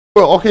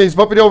Well, okay, he's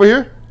bumping over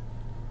here.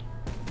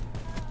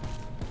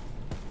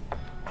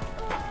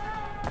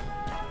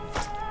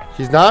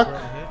 He's knocked.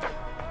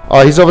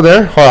 Oh, he's over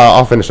there. Hold on,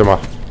 I'll finish him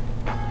off.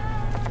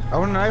 I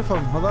want to knife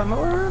him. Hold on,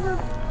 no.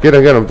 Get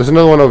him, get him. There's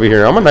another one over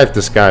here. I'm gonna knife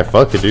this guy.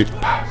 Fuck it, dude.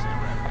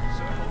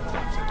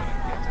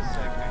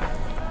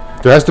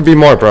 There has to be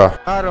more, bro.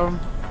 Got him.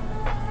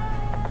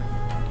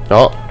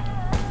 No.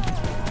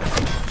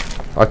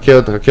 I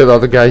killed the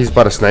other guy. He's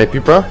about to snipe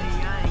you, bro.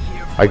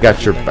 I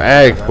got your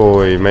back,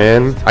 boy,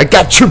 man. I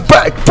got your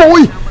back,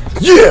 boy.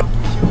 Yeah.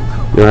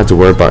 You don't have to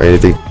worry about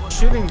anything.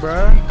 Shooting,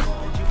 bro.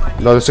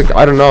 No, there's a,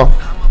 I don't know.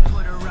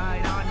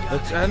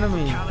 It's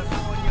enemy.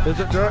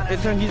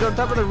 He's on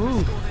top of the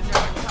roof.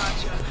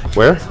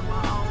 Where?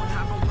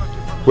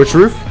 Which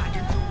roof?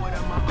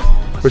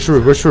 Which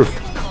roof? Which roof?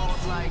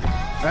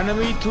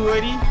 Enemy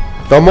 280.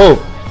 Don't move.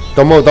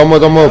 Don't move. Don't move.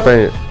 Don't move,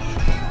 baby.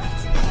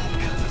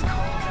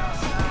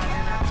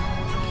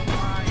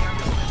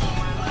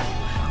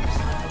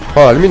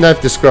 Hold on, let me knife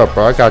this scrub,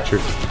 bro. I got you.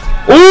 Ooh,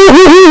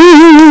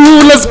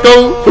 let's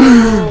go.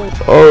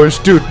 Oh,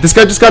 dude, this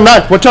guy just got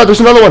knocked. Watch out,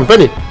 there's another one,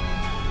 Benny. He's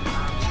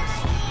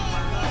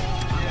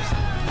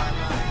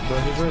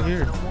right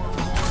here.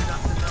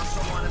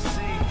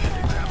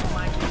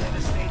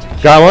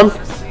 Got one.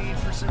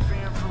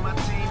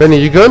 Benny,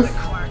 you good?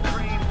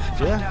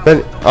 Yeah.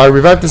 Benny,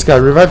 revive this guy.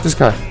 Revive this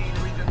guy.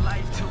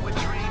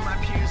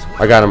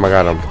 I got him. I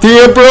got him.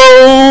 Damn, bro,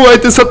 I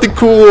did something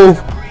cool.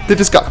 They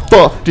just got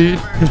fucked, dude.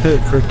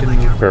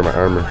 Freaking Prepare my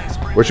armor.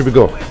 Where should we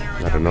go?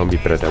 I don't know, mi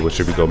brother. Where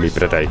should we go, mi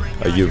brother?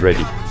 Are you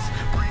ready?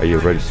 Are you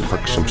ready to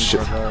fuck some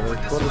shit?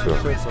 Let's go.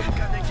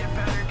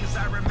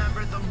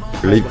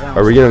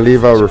 Are we gonna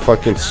leave our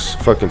fucking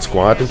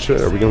squad and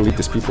shit? Are we gonna leave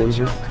these people in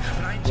here?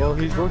 Well,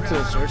 he's going to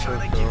the circle,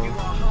 bro.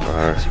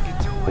 Alright.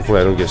 Hopefully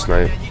I don't get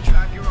sniped.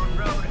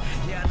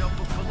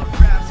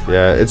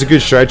 Yeah, it's a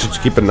good strategy to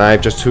keep a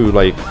knife just to,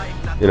 like,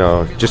 you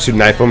know, just to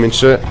knife them and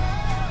shit.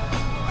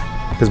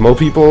 Because most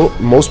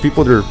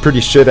people, they're pretty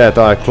shit at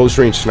close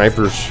range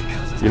snipers.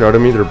 You know what I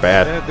mean? They're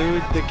bad. Yeah,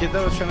 dude, the kid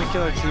that was trying to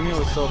kill our teammate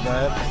was so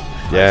bad.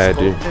 Yeah,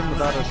 dude. Him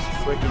without a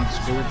freaking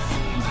scoop.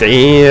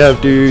 Damn,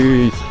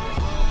 dude.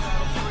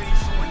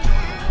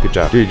 Good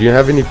job. Dude, do you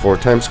have any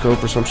 4x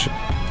scope or some shit?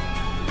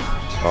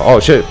 Oh,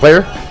 shit,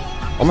 player?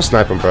 I'm gonna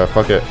snipe him, bro.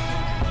 Fuck it.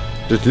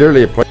 There's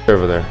literally a player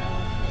over there.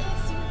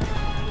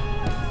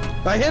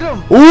 I hit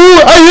him! Ooh,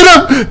 I hit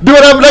him! Dude,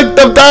 I'm knocked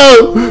him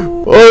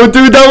down! Oh,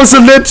 dude, that was a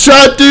lit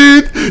shot,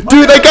 dude!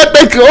 Dude, I got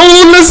that.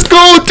 Oh, let's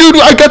go,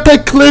 dude! I got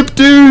that clip,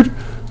 dude!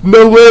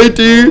 No way,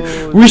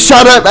 dude! We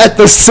shot up at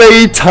the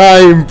same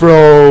time,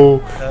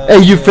 bro!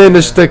 And you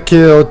finished the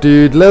kill,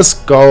 dude. Let's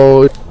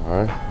go.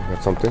 Alright, I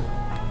got something.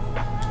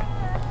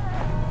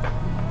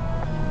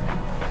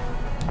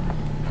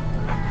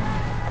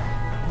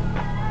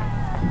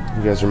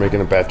 You guys are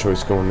making a bad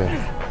choice going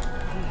there.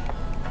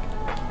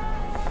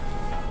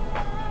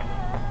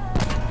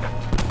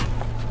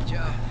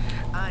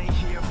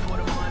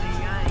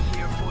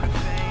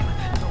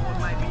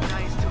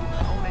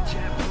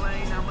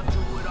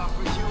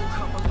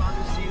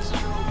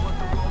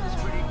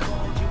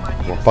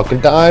 Don't fucking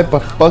die, but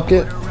fuck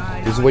it.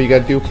 This is what you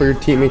gotta do for your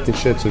teammates and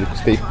shit so they can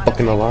stay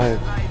fucking alive.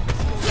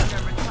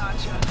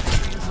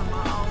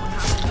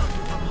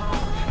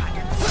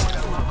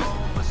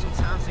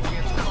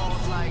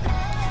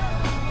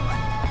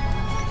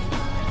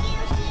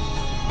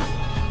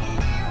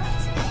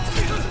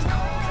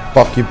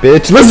 Fuck you,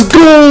 bitch. Let's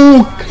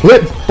go!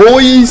 Clip,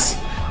 boys!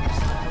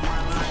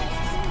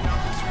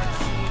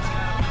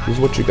 This is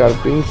what you gotta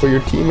do for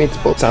your teammates,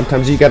 but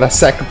sometimes you gotta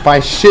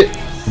sacrifice shit,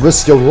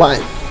 risk your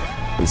life.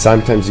 And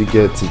sometimes you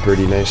get some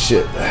pretty nice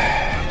shit.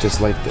 Just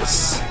like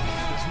this.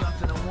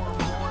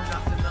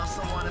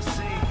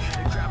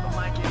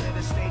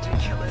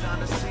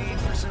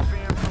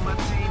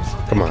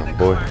 Come on,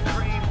 boy.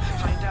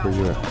 Where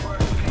you at?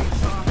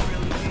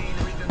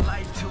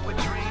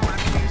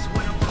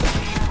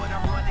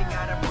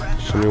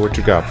 Show me what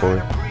you got, boy.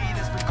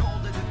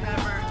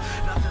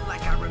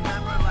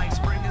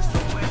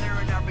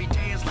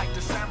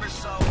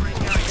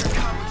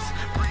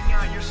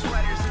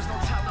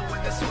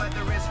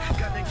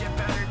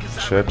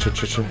 Shit.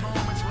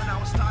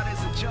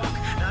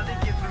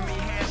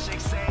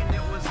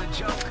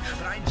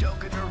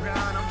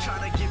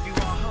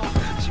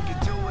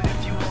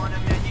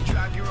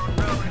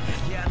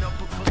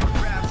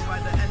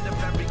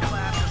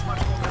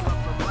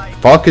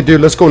 Fuck it,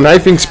 dude. Let's go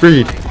knifing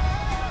speed.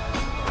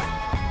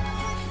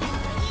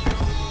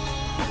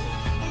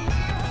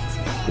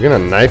 We're gonna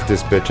knife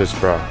this bitches,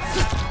 bro.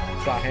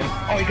 Got him.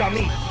 Oh, he got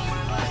me.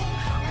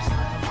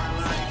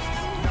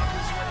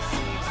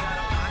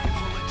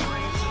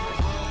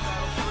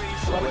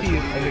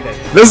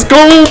 Let's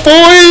go,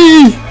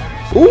 boy!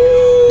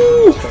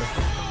 Ooh!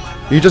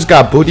 You just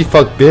got booty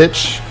fucked,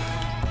 bitch.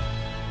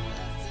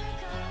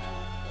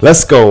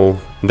 Let's go.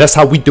 That's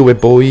how we do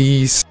it,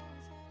 boys.